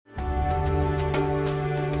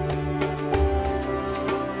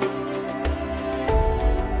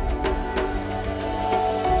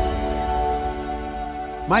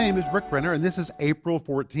My name is Rick Renner, and this is April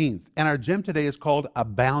 14th. And our gem today is called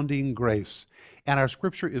Abounding Grace. And our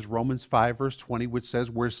scripture is Romans 5, verse 20, which says,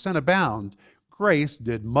 where sin abound, grace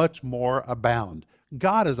did much more abound.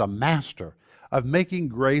 God is a master of making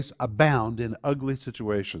grace abound in ugly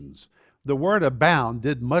situations. The word abound,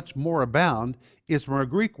 did much more abound, is from a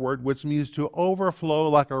Greek word which means to overflow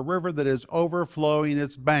like a river that is overflowing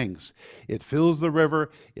its banks. It fills the river,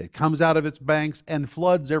 it comes out of its banks, and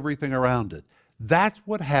floods everything around it. That's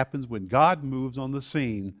what happens when God moves on the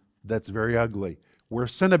scene that's very ugly. Where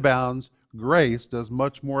sin abounds, grace does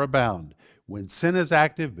much more abound. When sin is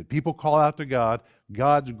active, but people call out to God,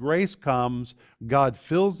 God's grace comes, God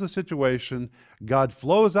fills the situation, God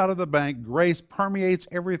flows out of the bank, grace permeates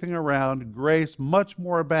everything around, grace much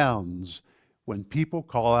more abounds when people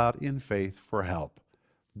call out in faith for help.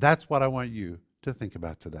 That's what I want you to think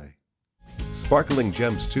about today. Sparkling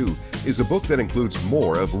Gems 2 is a book that includes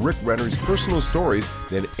more of Rick Renner's personal stories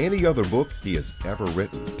than any other book he has ever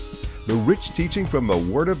written. The rich teaching from the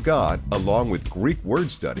Word of God, along with Greek word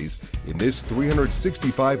studies, in this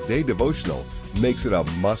 365-day devotional makes it a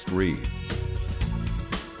must-read.